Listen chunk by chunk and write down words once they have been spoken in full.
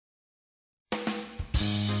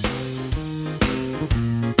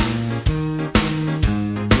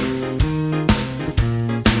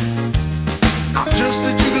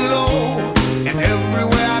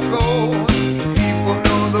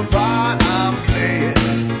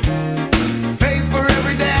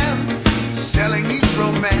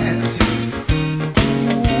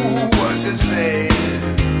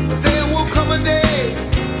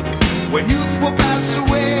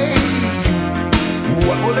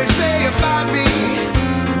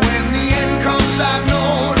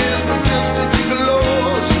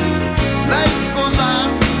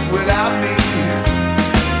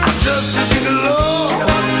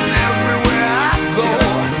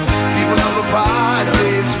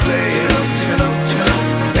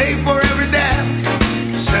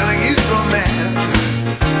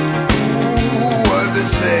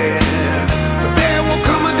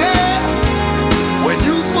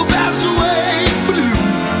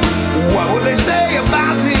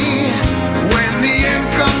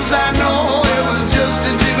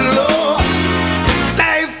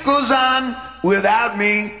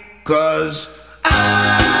me, 'cause I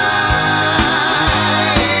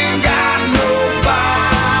ain't got nobody.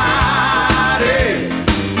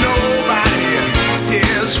 Nobody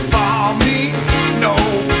is for me.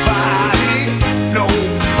 Nobody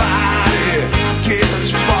cares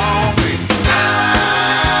for me.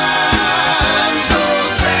 I'm so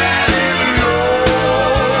sad and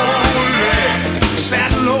lonely.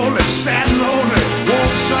 Sad and lonely.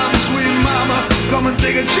 Want some sweet mama, come and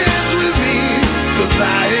take a chance with me, 'cause I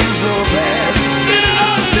ain't so bad. Get it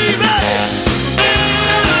on, baby. It's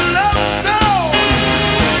a love song.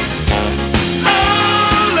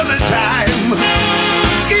 All of the time.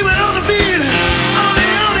 Keep it on the beat. On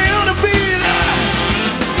the beat.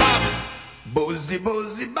 Bop. Bozy,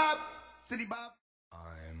 bozy, bop. City bop.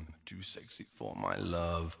 I'm too sexy for my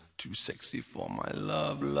love. Too sexy for my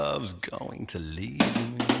love. Love's going to leave me.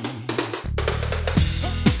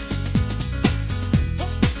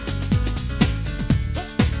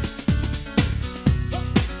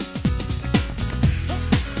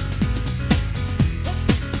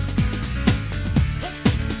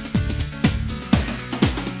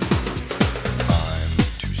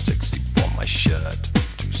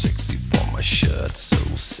 So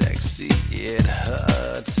sexy it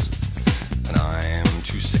hurts, and I'm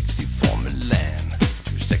too sexy for Milan,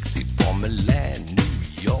 too sexy for Milan, New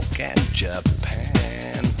York and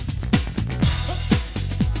Japan.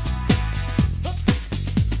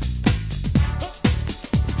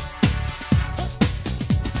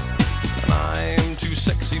 And I'm too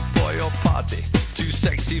sexy for your party, too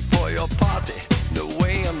sexy for your party. No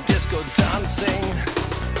way I'm disco dancing.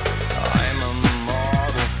 I'm a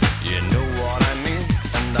model, you know what I mean,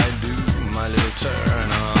 and I do my little turn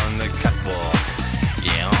on the catwalk.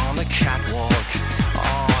 Yeah, on the catwalk,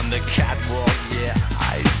 on the catwalk. Yeah, I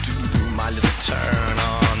do my little turn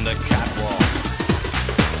on the catwalk.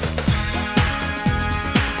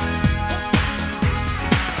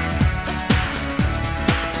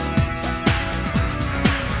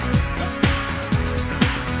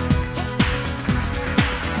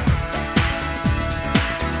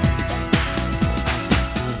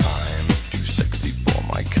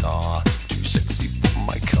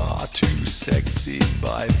 Sexy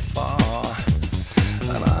by far,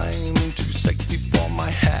 and I'm too sexy for my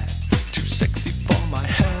hat, too sexy for my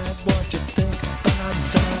hat. What you think about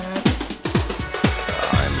that?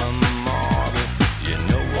 I'm a model, you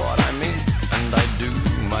know what I mean, and I do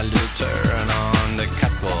my little turn on the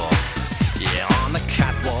catwalk. Yeah, on the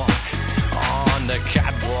catwalk, on the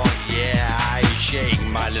catwalk. Yeah, I shake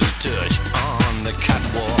my little touch on the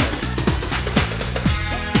catwalk.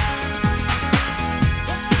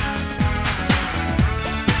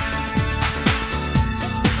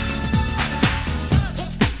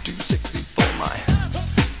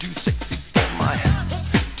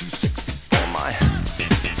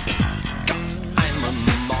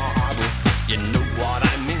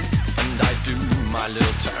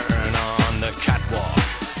 Little turn on the catwalk.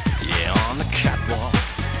 Yeah, on the catwalk.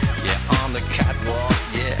 Yeah, on the catwalk.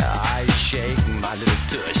 Yeah, I shake my little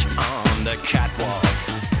tush on the catwalk.